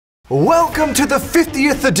Welcome to the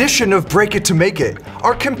 50th edition of Break It to Make It.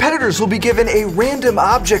 Our competitors will be given a random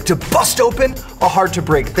object to bust open a hard to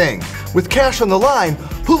break thing. With cash on the line,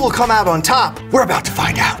 who will come out on top? We're about to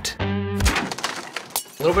find out. A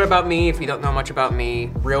little bit about me, if you don't know much about me.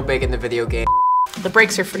 Real big in the video game. The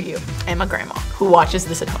breaks are for you and my grandma, who watches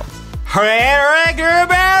this at home.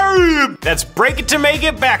 That's Break It to Make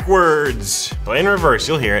It backwards. But in reverse,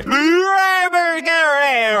 you'll hear it.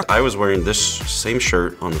 I was wearing this same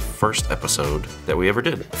shirt on the first episode that we ever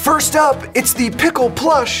did. First up, it's the Pickle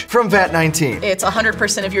Plush from VAT19. It's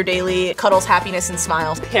 100% of your daily cuddles, happiness, and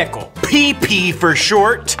smiles. Pickle. PP for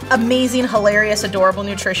short. Amazing, hilarious, adorable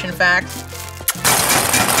nutrition fact.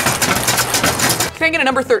 Can I get a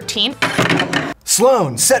number 13?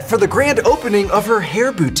 Sloan, set for the grand opening of her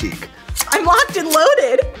hair boutique. I'm locked and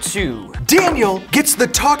loaded. 2. Daniel gets the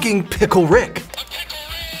talking Pickle Rick.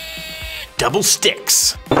 Double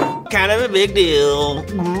sticks. Kind of a big deal.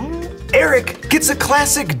 Eric gets a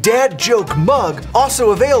classic dad joke mug,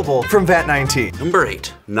 also available from VAT19. Number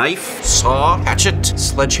 8, knife, saw, hatchet,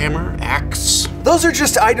 sledgehammer, axe. Those are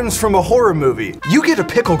just items from a horror movie. You get a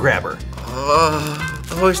pickle grabber.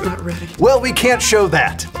 Oh, he's not ready. Well, we can't show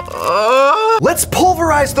that. Let's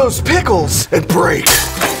pulverize those pickles and break.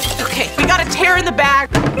 Okay, we got a tear in the bag.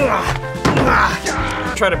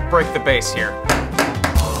 Try to break the base here.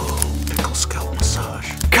 Pickle scalp massage.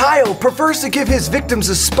 Kyle prefers to give his victims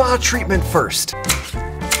a spa treatment first.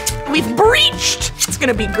 We've breached. It's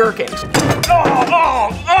gonna be gherkin.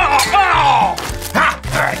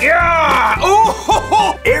 Yeah! Ooh!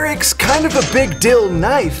 Eric's kind of a big dill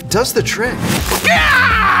knife does the trick.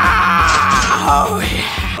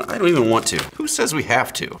 I don't even want to. Who says we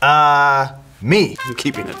have to? Me. I'm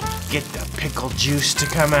keeping it. Get the pickle juice to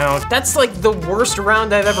come out. That's like the worst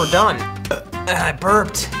round I've ever done. I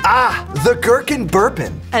burped. The gherkin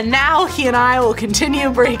burpin'. And now he and I will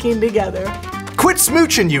continue breaking together. Quit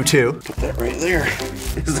smooching, you two. Put that right there.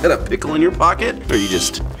 Is that a pickle in your pocket? Or are you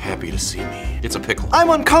just happy to see me? It's a pickle. I'm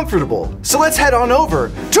uncomfortable, so let's head on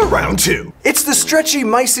over to round 2. It's the Stretchy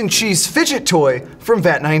mice and cheese fidget toy from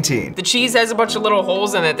VAT19. The cheese has a bunch of little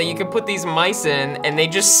holes in it that you can put these mice in and they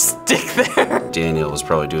just stick there. Daniel was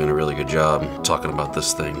probably doing a really good job talking about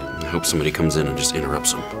this thing. I hope somebody comes in and just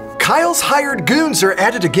interrupts him. Kyle's hired goons are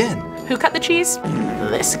at it again. Who cut the cheese?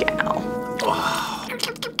 This gal.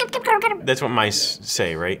 That's what mice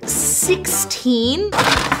say, right? 16?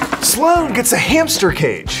 Sloan gets a hamster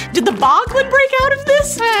cage. Did the boglin break out of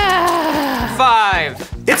this? 5.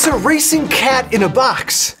 It's a racing cat in a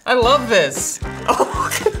box. I love this.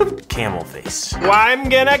 Camel face. Well, I'm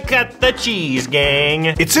gonna cut the cheese, gang.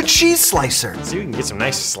 It's a cheese slicer. So we can get some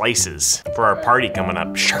nice slices for our party coming up.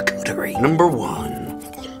 Charcuterie. Number 1.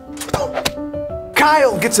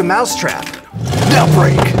 Kyle gets a mousetrap. Now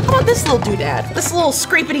break. How about this little doodad? This little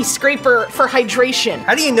scrapety scraper for hydration.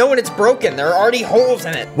 How do you know when it's broken? There are already holes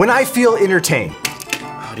in it. When I feel entertained.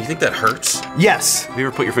 Oh, do you think that hurts? Yes. Have you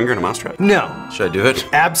ever put your finger in a mousetrap? No. Should I do it?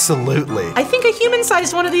 Absolutely. I think a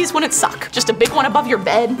human-sized one of these wouldn't suck. Just a big one above your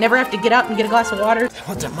bed. Never have to get up and get a glass of water. I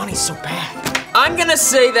want that money so bad. I'm gonna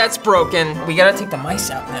say that's broken. We gotta take the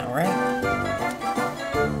mice out now, right?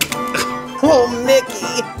 Oh,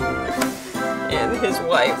 Mickey. And his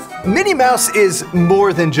wife. Minnie Mouse is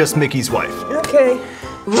more than just Mickey's wife. Okay.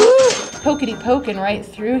 Woo! Pokety poking right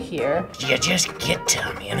through here. You just get to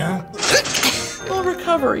him, you know? Well,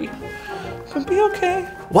 recovery. It'll be okay.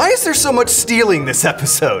 Why is there so much stealing this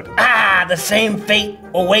episode? The same fate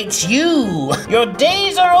awaits you. Your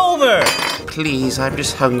days are over. Please, I'm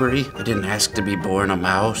just hungry. I didn't ask to be born a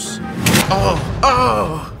mouse. Oh.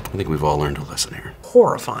 I think we've all learned a lesson here.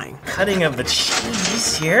 Horrifying. Cutting of the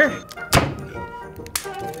cheese here.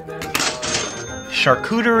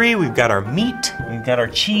 Charcuterie, we've got our meat, we've got our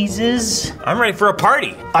cheeses. I'm ready for a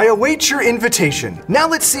party. I await your invitation. Now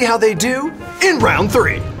let's see how they do in round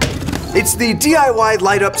 3. It's the DIY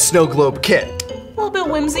light up snow globe kit. A little bit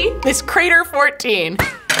whimsy. This crater 14.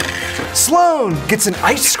 Sloan gets an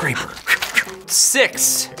ice scraper.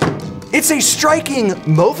 6. It's a striking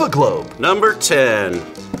MOVA globe. Number 10.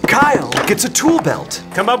 Kyle gets a tool belt.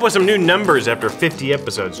 Come up with some new numbers after 50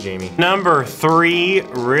 episodes, Jamie. Number 3,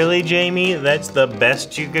 really, Jamie? That's the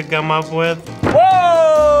best you could come up with?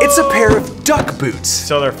 Whoa! It's a pair of duck boots.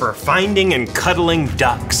 So they're for finding and cuddling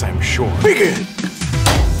ducks, I'm sure. Begin.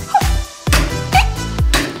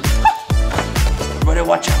 Everybody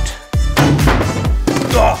watch out.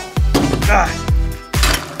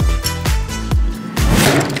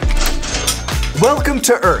 Welcome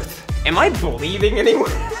to Earth. Am I bleeding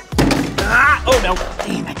anywhere? Oh no,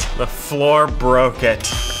 damn it. The floor broke it.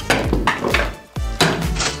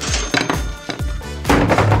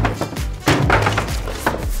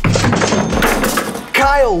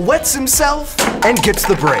 Kyle wets himself and gets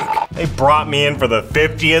the break. They brought me in for the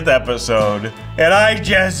 50th episode, and I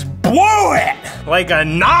just blew it like a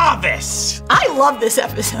novice. I love this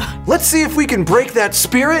episode. Let's see if we can break that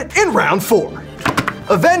spirit in round 4.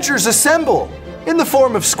 Avengers assemble in the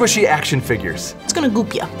form of squishy action figures. It's gonna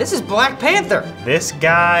goop ya. This is Black Panther. This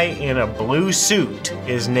guy in a blue suit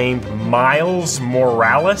is named Miles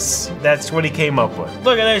Morales. That's what he came up with.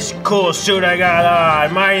 Look at this cool suit I got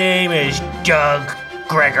on. My name is Doug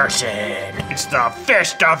Gregerson. It's the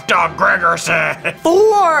fist of Doug Gregerson.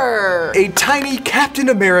 4. A tiny Captain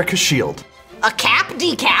America shield. A cap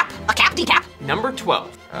decap. A cap decap. Number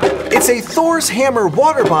 12. It's a Thor's hammer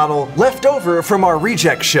water bottle left over from our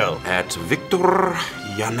reject show. At Victor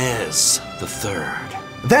Yanez III.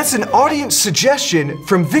 That's an audience suggestion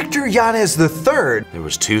from Victor Yanez III. There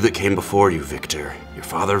was 2 that came before you, Victor. Your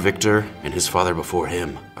father, Victor, and his father before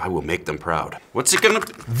him. I will make them proud. What's it gonna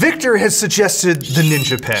be? Victor has suggested the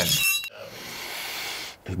Ninja Pen.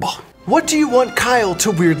 Bah. What do you want Kyle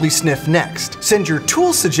to weirdly sniff next? Send your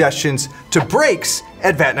tool suggestions to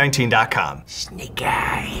breaks@vat19.com. Snake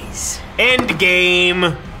eyes. End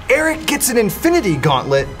game. Eric gets an infinity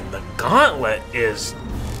gauntlet. The gauntlet is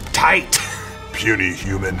tight. Puny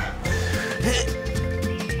human.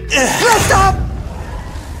 No, stop!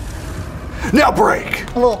 Now break.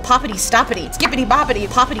 A little poppity stoppity, skippity boppity,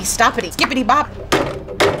 poppity stoppity, skippity bop.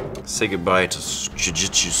 Say goodbye to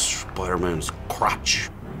Jiu-Jitsu Spider-Man's crotch.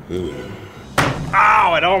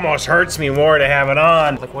 Ow, it almost hurts me more to have it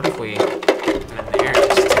on. Like, what if we put it in there?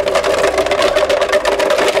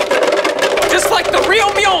 Just like the real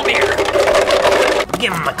Mjolnir.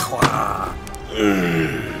 Give him a claw.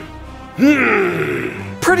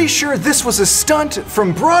 Pretty sure this was a stunt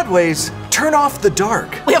from Broadway's Turn Off the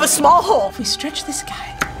Dark. We have a small hole. If we stretch this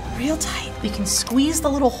guy real tight, we can squeeze the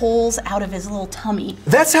little holes out of his little tummy.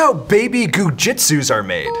 That's how baby Goo Jit Zus are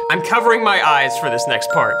made. I'm covering my eyes for this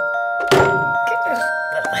next part.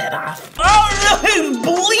 Little head off. Oh no, he's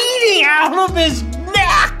bleeding out of his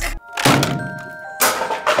neck!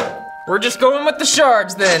 We're just going with the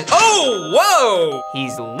shards then. Oh, whoa!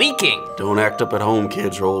 He's leaking. Don't act up at home,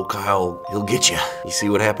 kids, or old Kyle, he'll get you. You see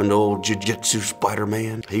what happened to old Jiu-Jitsu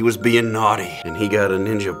Spider-Man? He was being naughty, and he got a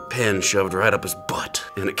ninja pen shoved right up his butt,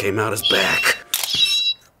 and it came out his back.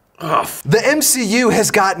 Off. The MCU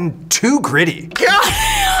has gotten too gritty. God,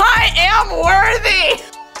 I am worthy!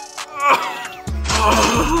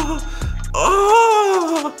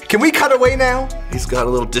 Oh! Can we cut away now? He's got a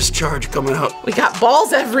little discharge coming out. We got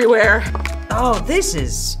balls everywhere. Oh, this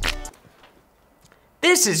is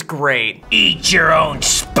great. Eat your own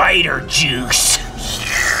spider juice.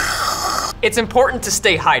 It's important to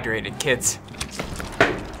stay hydrated, kids.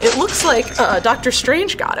 It looks like Dr.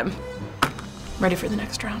 Strange got him. Ready for the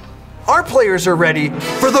next round. Our players are ready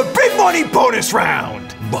for the big money bonus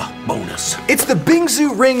round. Bonus. It's the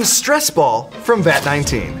Bingzu Rings stress ball from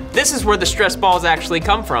VAT19. This is where the stress balls actually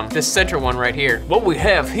come from, this center one right here. What we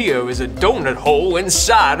have here is a donut hole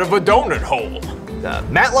inside of a donut hole.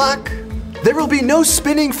 Matlock, there will be no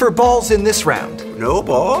spinning for balls in this round. No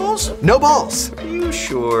balls? No balls. Are you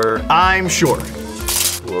sure? I'm sure.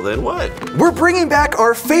 Well then what? We're bringing back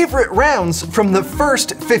our favorite rounds from the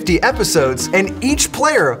first 50 episodes, and each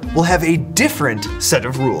player will have a different set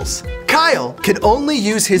of rules. Kyle can only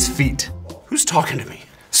use his feet. Who's talking to me?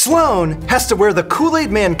 Sloane has to wear the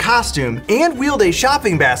Kool-Aid Man costume and wield a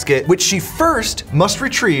shopping basket, which she first must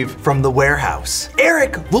retrieve from the warehouse.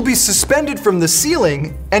 Eric will be suspended from the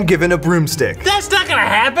ceiling and given a broomstick. That's not gonna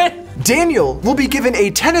happen. Daniel will be given a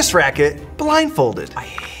tennis racket blindfolded. I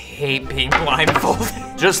hate being blindfolded.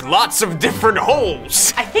 Just lots of different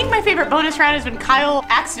holes. I think my favorite bonus round is when Kyle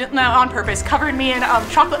accidentally, on purpose, covered me in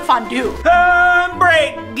chocolate fondue. I'm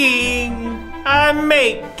breaking. I'm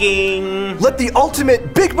making. Let the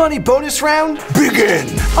ultimate big money bonus round begin.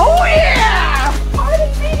 Oh yeah! Party,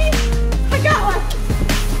 baby! I got one.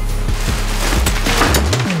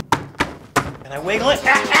 Can I wiggle it?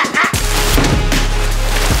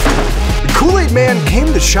 The Kool-Aid Man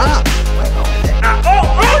came to shop.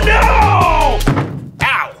 Oh no!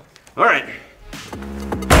 Ow! All right.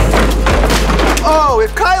 Oh,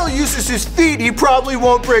 if Kyle uses his feet, he probably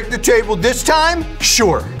won't break the table this time?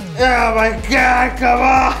 Sure. Oh my God, come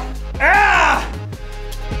on! Ah!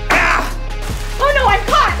 Ah! Oh no, I'm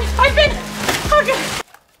caught! I've been... Okay.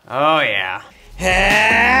 Oh yeah.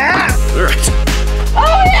 Ah! All right.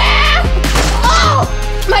 Oh yeah! Oh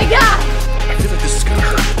my God! I feel like this is gonna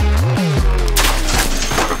hurt.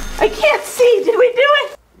 I can't see, did we do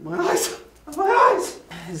it? My eyes. My eyes.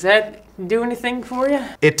 Does that do anything for you?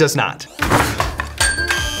 It does not.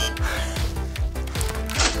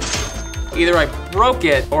 Either I broke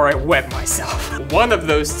it or I wet myself. One of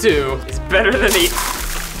those two is better than the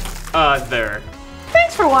other.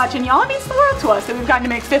 Thanks for watching, y'all. It means the world to us that we've gotten to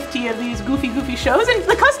make 50 of these goofy shows, and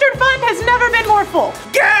the custard fund has never been more full.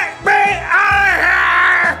 Get me out of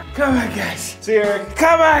here! Come on, guys. Sierra,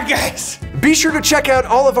 come on, guys. Be sure to check out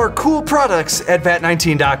all of our cool products at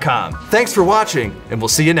vat19.com. Thanks for watching, and we'll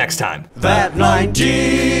see you next time.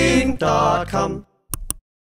 vat19.com